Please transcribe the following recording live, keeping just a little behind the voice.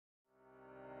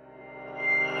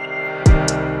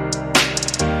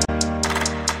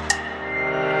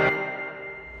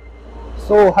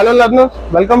So, hello learners,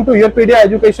 welcome to YourPedia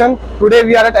Education. Today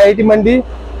we are at IIT Mandi.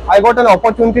 I got an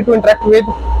opportunity to interact with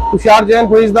Tushar Jain,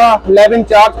 who is the lab in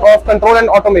charge of control and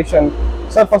automation.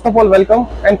 Sir, first of all, welcome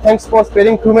and thanks for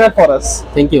sparing 2 minutes for us.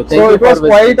 Thank you. So it was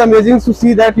quite amazing to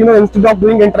see that, instead of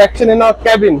doing interaction in a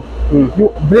cabin,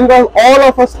 you bring all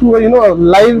of us to,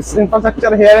 live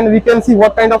infrastructure here, and we can see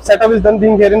what kind of setup is done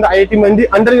being here in the IIT Mandi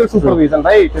under your supervision,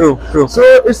 right? True. So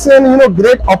it's an,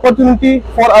 great opportunity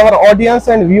for our audience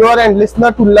and viewer and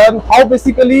listener to learn how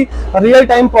basically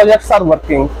real-time projects are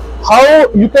working, how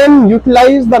you can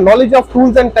utilize the knowledge of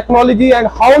tools and technology, and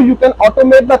how you can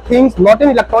automate the things not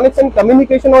in electronics and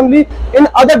communication only, in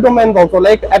other domains also,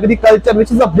 like agriculture,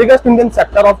 which is the biggest Indian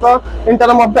sector in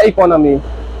terms of the economy.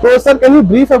 So sir, can you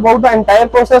brief about the entire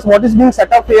process, what is being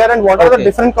set up here and what are the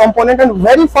different components, and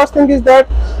very first thing is that,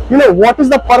 what is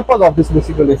the purpose of this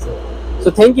basically, sir?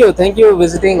 So thank you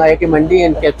visiting IIT Mandi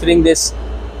and capturing the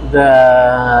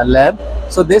lab.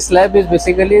 So this lab is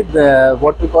basically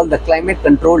what we call the climate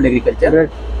controlled agriculture.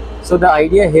 Right. So the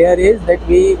idea here is that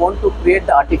we want to create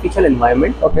the artificial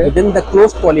environment within the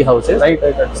closed poly houses, Right.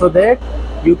 so that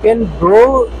you can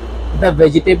grow the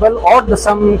vegetable or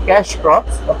some cash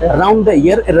crops around the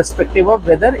year, irrespective of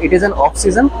whether it is an off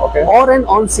season or an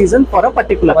on season for a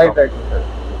particular crop. Right.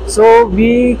 So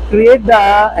we create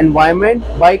the environment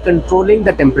by controlling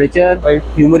the temperature,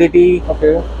 humidity.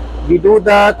 We do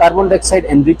the carbon dioxide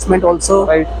enrichment also.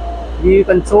 We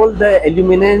control the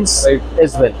illuminance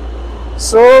as well.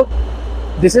 So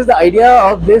this is the idea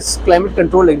of this climate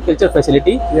control agriculture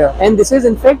facility, and this is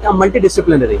in fact a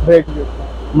multidisciplinary.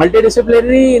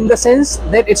 Multidisciplinary in the sense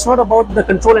that it's not about the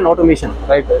control and automation.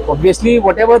 Obviously,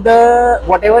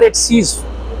 whatever it sees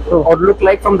or look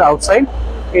like from the outside,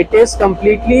 it is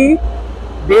completely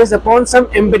based upon some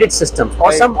embedded system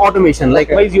or some automation.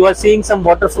 Likewise, you are seeing some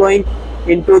water flowing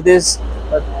into this,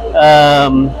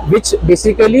 which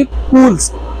basically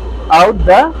cools out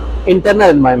the internal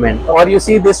environment. Or you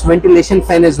see this ventilation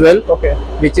fan as well,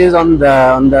 which is on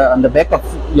the back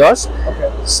of yours.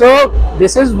 So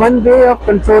this is one way of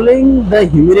controlling the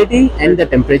humidity and the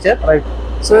temperature.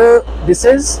 So this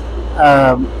is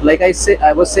like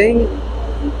I was saying,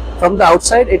 from the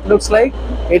outside it looks like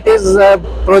it is a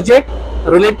project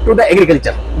related to the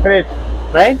agriculture.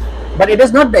 Right? But it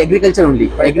is not the agriculture only.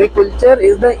 Agriculture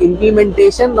is the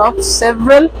implementation of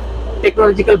several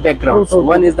technological backgrounds.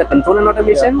 One is the control and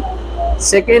automation,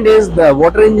 second is the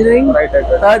water engineering,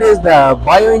 third is the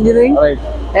bioengineering,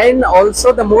 and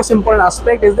also the most important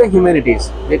aspect is the humanities,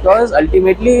 because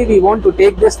ultimately we want to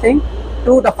take this thing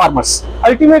to the farmers.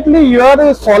 Ultimately, you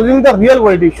are solving the real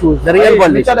world issues,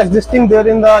 which are existing there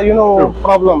in the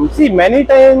problem. See, many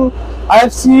times I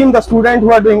have seen the students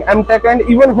who are doing MTech and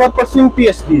even who are pursuing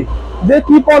PhD. They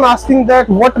keep on asking that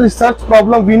what research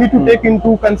problem we need to take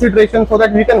into consideration so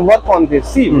that we can work on this.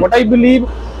 See, what I believe,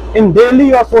 in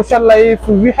daily or social life,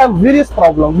 we have various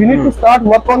problems. We need to start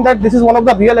work on that. This is one of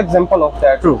the real example of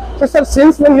that. So sir,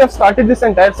 since when you have started this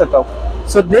entire setup?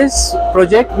 So this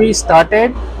project we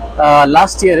started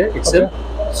last year itself.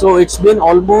 So it's been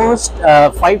almost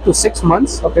 5 to 6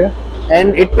 months,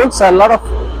 and it took a lot of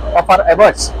our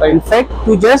efforts, in fact,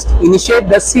 to just initiate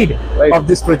the seed of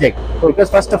this project, because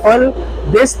first of all,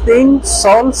 this thing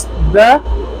solves the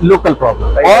local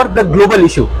problem or the global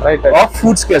issue of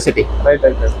food scarcity.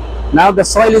 Now the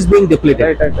soil is being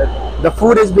depleted, the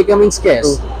food is becoming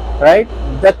scarce,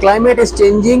 the climate is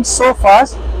changing so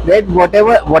fast that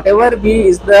whatever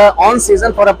is the on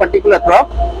season for a particular crop,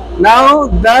 now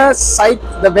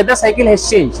the weather cycle has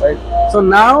changed. So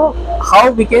now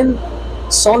how we can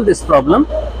solve this problem?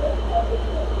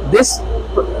 This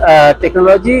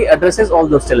technology addresses all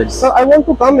those challenges. So I want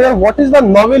to come here. What is the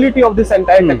novelty of this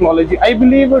entire technology? I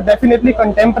believe definitely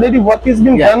contemporary work is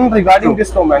being done regarding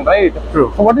this domain, right? So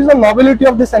what is the novelty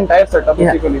of this entire setup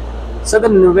basically? So the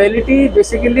novelty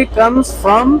basically comes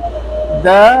from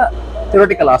the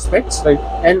theoretical aspects,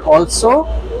 and also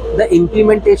the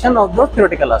implementation of those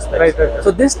theoretical aspects.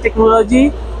 So this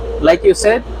technology, like you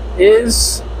said,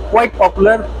 is quite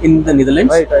popular in the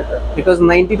Netherlands, because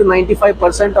 90 to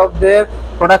 95% of their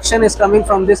production is coming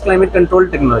from this climate control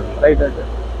technology.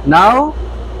 Now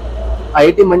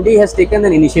IIT Mandi has taken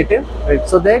an initiative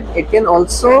so that it can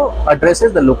also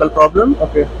addresses the local problem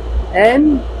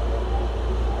and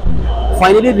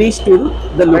finally reach to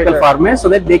the local farmers so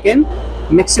that they can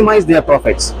maximize their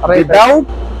profits without,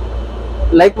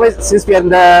 likewise, since we are in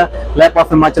the lap of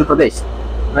Himachal Pradesh,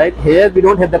 here we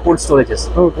don't have the cold storages.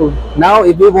 Now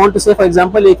if we want to say, for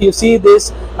example, if you see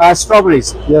this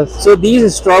strawberries, so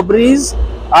these strawberries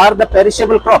are the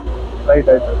perishable crop. Right.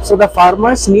 So the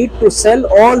farmers need to sell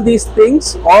all these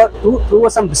things or through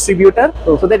some distributor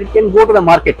so that it can go to the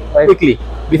market quickly.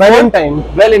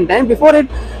 Well in time before it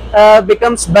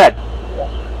becomes bad.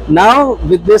 Now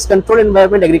with this controlled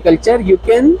environment agriculture, you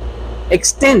can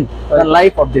extend the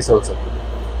life of this also.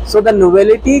 So the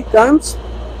novelty comes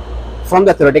from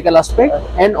the theoretical aspect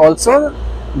and also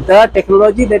the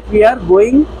technology that we are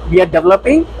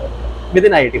developing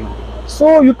within IIT Mandi.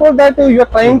 So you told that you are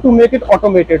trying to make it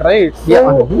automated, right? So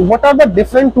Yeah. What are the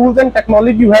different tools and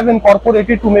technology you have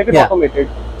incorporated to make it automated?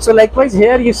 So likewise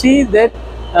here you see that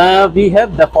we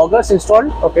have the foggers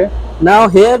installed. Okay. Now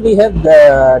here we have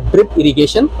the drip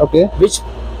irrigation. Okay. Which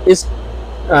is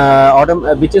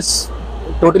which is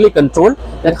totally controlled,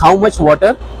 that how much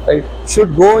water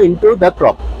should go into the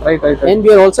crop. Right. And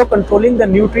we are also controlling the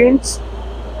nutrients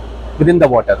within the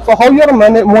water. So how you are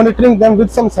monitoring them,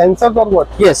 with some sensors or what?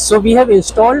 Yes, so we have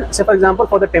installed, say for example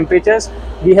for the temperatures,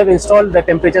 we have installed the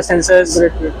temperature sensors.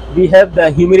 Great. We have the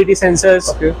humidity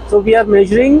sensors. Okay. So we are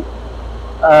measuring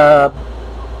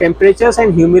temperatures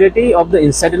and humidity of the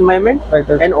inside environment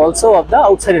and also of the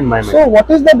outside environment. So what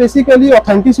is the basically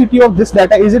authenticity of this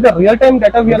data? Is it a real-time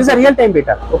data? It is a real-time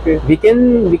data. Okay. We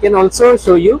can also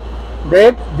show you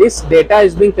that this data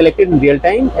is being collected in real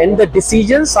time and the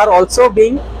decisions are also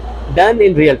being done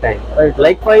in real time. Right.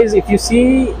 Likewise, if you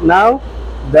see now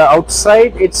the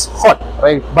outside it's hot,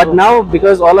 Right. but now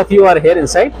because all of you are here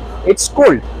inside, it's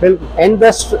cold. And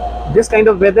this kind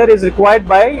of weather is required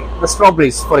by the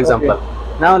strawberries, for example.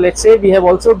 Now let's say we have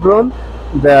also grown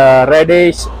the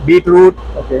radish, beetroot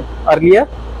earlier.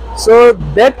 So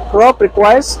that crop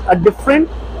requires a different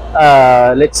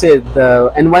let's say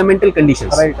the environmental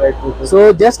conditions. Right.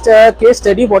 So just a case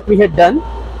study what we had done.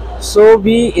 So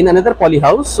we in another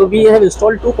polyhouse, so we have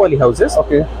installed 2 polyhouses.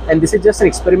 Okay. And this is just an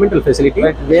experimental facility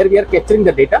where we are capturing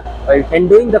the data and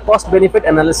doing the cost benefit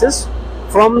analysis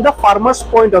from the farmer's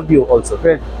point of view also.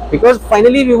 Because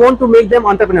finally we want to make them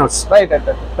entrepreneurs. Right.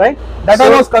 That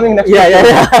So, was coming next.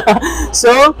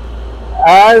 So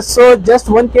so just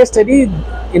one case study,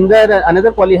 in the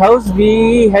another polyhouse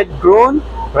we had grown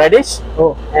radish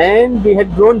and we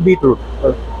had grown beetroot.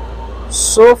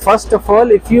 So first of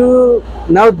all, if you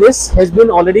now this has been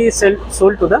already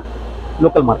sold to the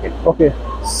local market. Okay.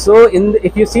 So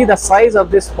if you see the size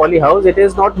of this polyhouse, it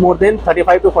is not more than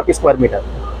 35 to 40 square meter.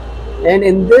 And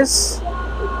in this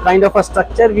kind of a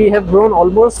structure, we have grown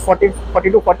almost 40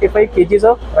 to 45 kgs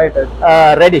of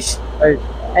radish. Right.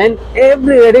 And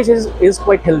every radish is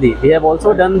quite healthy. We have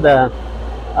also done the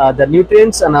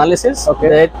nutrients analysis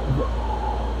that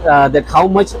how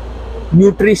much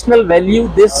nutritional value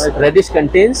this radish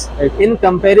contains in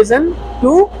comparison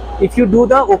to if you do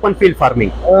the open field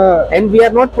farming. And we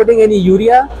are not putting any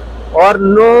urea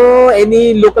or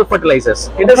any local fertilizers.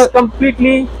 It is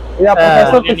completely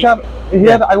Professor Tushar,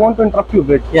 here I want to interrupt you a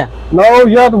bit. Now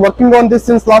you are working on this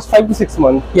since last 5 to 6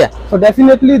 months. So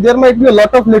definitely there might be a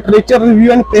lot of literature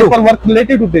review and paperwork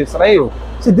related to this, right?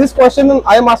 See, this question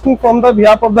I am asking from the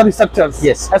behalf of the researchers,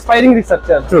 aspiring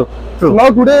researchers. So now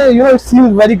today, it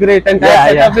seems very great, and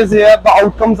setup is here, the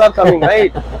outcomes are coming,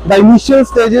 right? The initial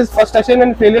stages, frustration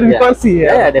and failure we can't see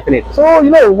here. Definitely.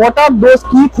 So, what are those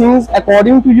key things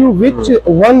according to you which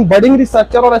one budding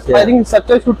researcher or aspiring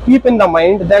researcher should keep in the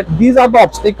mind, that these are the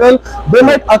obstacles, they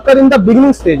might occur in the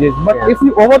beginning stages, but if we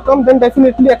overcome, then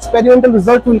definitely experimental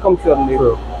result will come surely.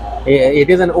 It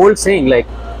is an old saying, like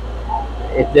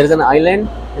if there is an island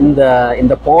in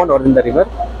the pond or in the river,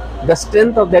 the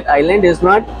strength of that island is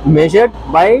not measured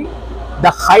by the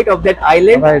height of that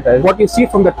island, what you see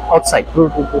from the outside.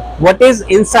 What is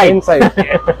inside.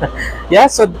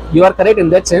 So you are correct in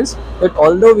that sense, that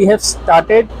although we have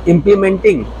started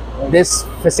implementing this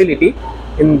facility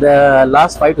in the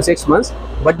last 5 to 6 months,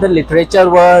 but the literature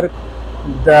work,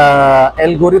 the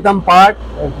algorithm part,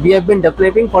 we have been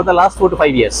developing for the last 4 to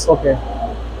 5 years.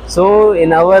 So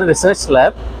in our research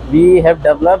lab, we have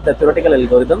developed the theoretical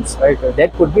algorithms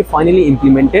that could be finally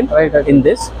implemented in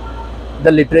this.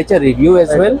 The literature review as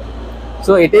well.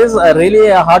 So it is really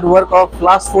a hard work of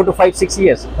last 4 to 5, 6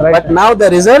 years. But now the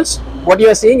results, what you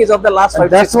are seeing, is of the last 5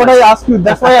 to 6 That's what I asked you.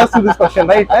 That's why I asked you this question,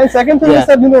 right? And second thing is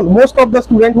that most of the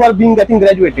students who are getting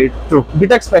graduated,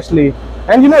 BTech especially,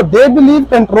 and they believe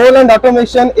control and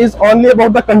automation is only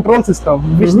about the control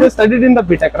system, which they studied in the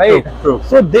BTech, right?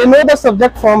 So they know the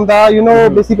subject from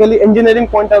the basically engineering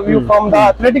point of view, from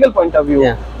the theoretical point of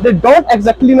view. They don't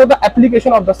exactly know the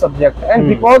application of the subject, and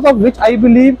because of which I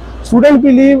believe students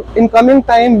believe in coming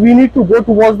time we need to go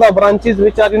towards the branches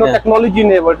which are technology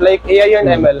enabled, like AI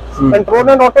and ML. Control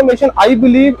and automation, I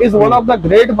believe, is one of the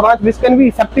great branch which can be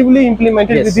effectively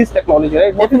implemented with this technology,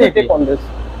 right? What is your take on this?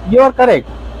 You are correct.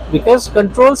 Because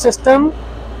control system,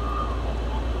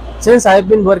 since I've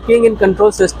been working in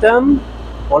control system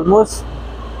almost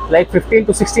like 15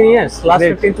 to 16 years, last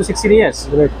Great. 15 to 16 years.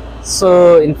 Great.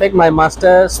 So in fact my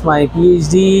masters, my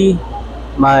PhD,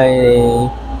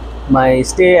 my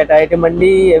stay at IIT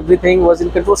Mandi, everything was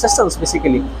in control systems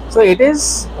basically. So it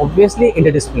is obviously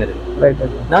interdisciplinary. Right.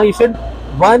 Right. Now you should,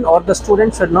 one or the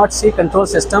student should not see control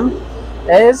system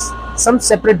as some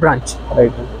separate branch.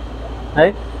 Right.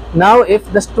 Right? Now if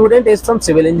the student is from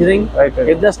civil engineering, Right. Right.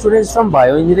 if the student is from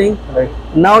bioengineering, Right.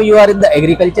 now you are in the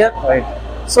agriculture. Right.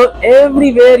 So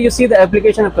everywhere you see the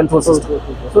application of control system.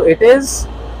 So it is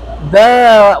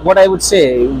the, what I would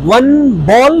say, one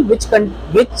ball which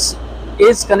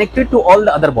is connected to all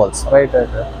the other balls. Right.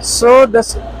 Right. So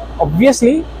this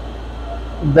obviously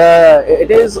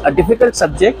it is a difficult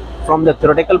subject from the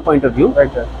theoretical point of view.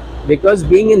 Right. Right. Because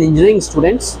being an engineering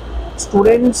students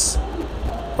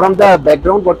from the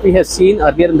background what we have seen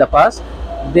earlier in the past,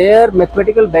 their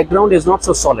mathematical background is not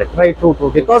so solid. Right. True.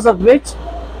 True. Because of which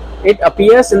it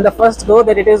appears in the first go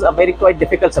that it is a very quite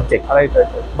difficult subject. Right. Right.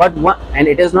 But and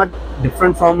it is not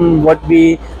different from what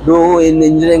we do in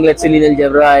engineering, let's say linear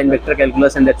algebra and vector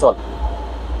calculus, and that's all.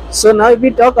 So now if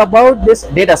we talk about this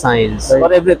data science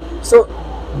or everything, so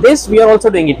this we are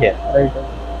also doing it here. Right.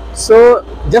 So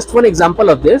just one example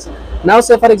of this. Now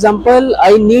say for example,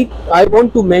 I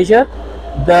want to measure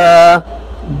the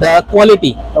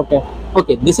quality.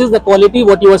 Okay, this is the quality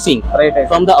what you are seeing Right.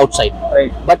 from the outside.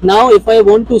 Right. But now if I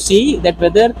want to see that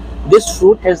whether this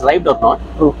fruit has ripened or not,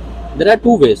 True. there are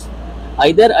two ways.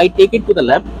 Either I take it to the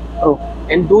lab True.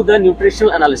 and do the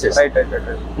nutritional analysis. Right. Right.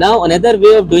 Right. Now another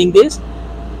way of doing this,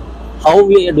 how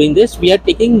we are doing this, we are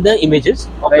taking the images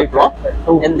of the crop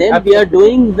and then we are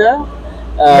doing the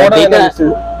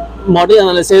model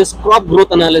analysis, crop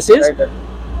growth analysis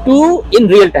in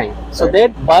real time. So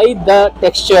that by the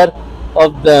texture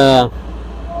of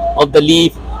the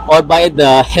leaf or by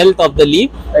the health of the leaf,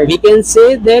 we can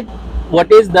say that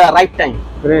what is the right time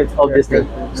of this thing.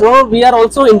 So we are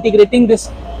also integrating this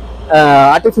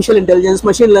artificial intelligence,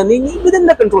 machine learning within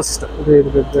the control system.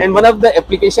 And one of the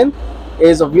application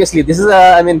is obviously this is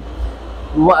I mean,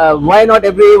 why not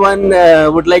everyone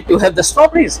would like to have the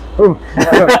strawberries?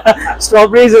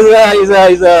 Strawberries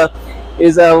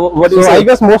is a what do you say? I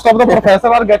guess most of the professors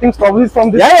are getting strawberries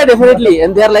from this. Yeah, definitely,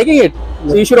 and they are liking it.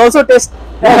 So you should also test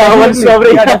one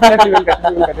strawberry. Yeah, definitely we'll get.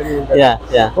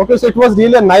 Yeah. Okay, so it was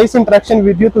really a nice interaction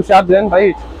with you, Tushar Jain,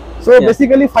 right? So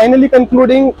basically, finally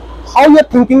concluding, how you are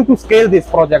thinking to scale this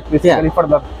project basically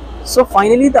further? So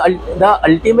finally, the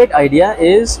ultimate idea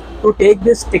is to take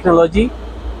this technology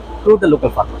to the local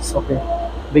farmers. Okay.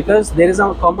 Because there is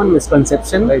a common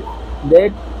misconception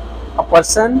that a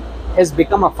person has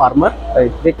become a farmer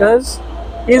because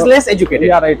he is less educated.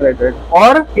 Yeah, right.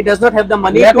 Or he does not have the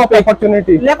money Lack to of pay.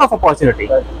 opportunity. Lack of opportunity.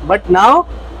 But now,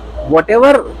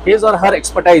 whatever his or her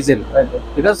expertise in,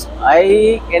 because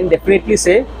I can definitely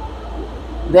say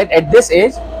that at this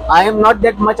age, I am not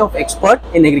that much of expert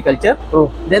in agriculture.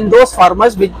 Then those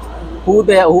farmers who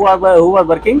are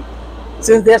working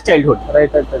since their childhood.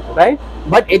 Right.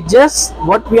 But it just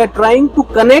what we are trying to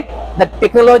connect the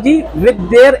technology with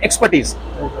their expertise,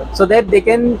 so that they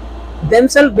can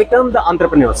themselves become the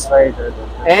entrepreneurs.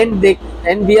 And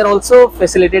we are also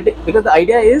facilitating, because the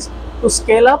idea is to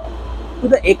scale up to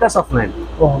the acres of land.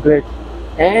 Oh, great.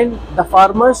 And the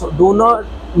farmers do not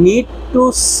need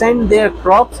to send their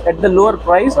crops at the lower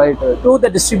price to the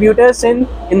distributors in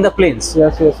the plains.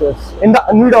 Yes. In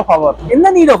the need of our.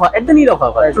 At the need of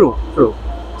our. True.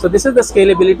 So this is the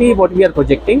scalability what we are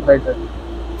projecting.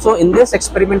 So in this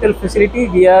experimental facility,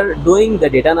 we are doing the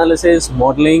data analysis,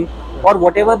 modeling, or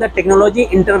whatever the technology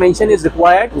intervention is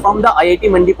required from the IIT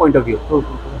Mandi point of view.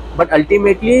 But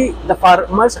ultimately, the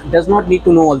farmers does not need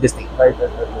to know all these things.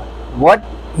 What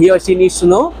he or she needs to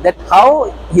know, that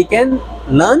how he can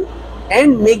learn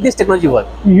and make this technology work.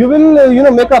 You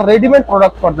will make a ready-made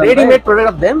product for them. Ready-made product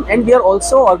of them, and we are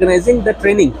also organizing the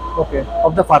training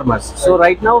of the farmers. So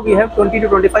right now we have 20 to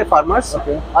 25 farmers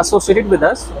associated with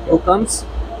us who comes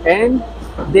and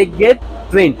they get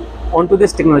trained onto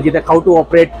this technology, that how to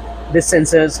operate these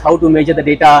sensors, how to measure the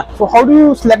data. So how do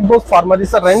you select those farmers?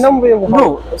 It's a random way?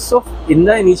 No. So in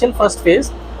the initial first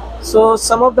phase, so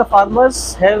some of the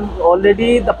farmers have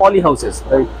already the poly houses,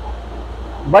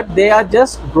 but they are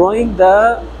just growing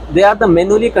they are the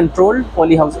manually controlled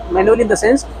poly house. Manually in the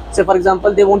sense, say for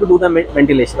example, they want to do the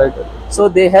ventilation. So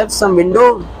they have some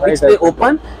window which they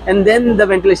open and then the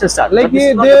ventilation starts. Like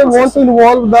they want to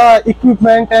involve the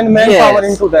equipment and manpower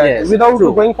into that without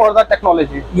going for the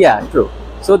technology. Yeah, true.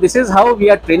 So this is how we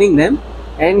are training them,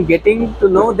 and getting to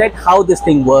know that how this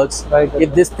thing works.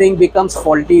 If this thing becomes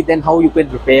faulty, then how you can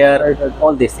repair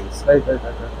all these things.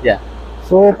 Yeah.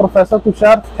 So Professor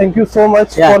Tushar, thank you so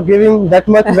much Yeah. for giving that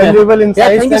much valuable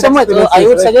insights. Yeah, thank you so much. I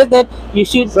would suggest that you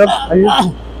should Sir, are you?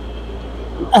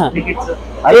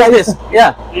 try this.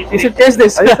 Yeah, you should taste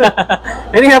this.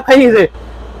 नहीं आप खाइए इसे,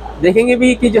 देखेंगे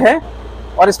भी कि जो है,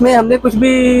 और इसमें हमने कुछ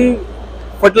भी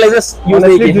fertilizers use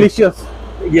नहीं किए. Delicious.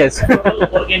 Yes.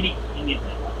 Organic in it.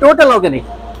 Total organic.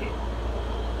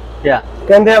 Yeah.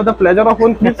 Can they have the pleasure of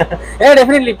one, please? Yeah,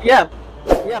 definitely. Yeah.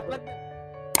 Yeah.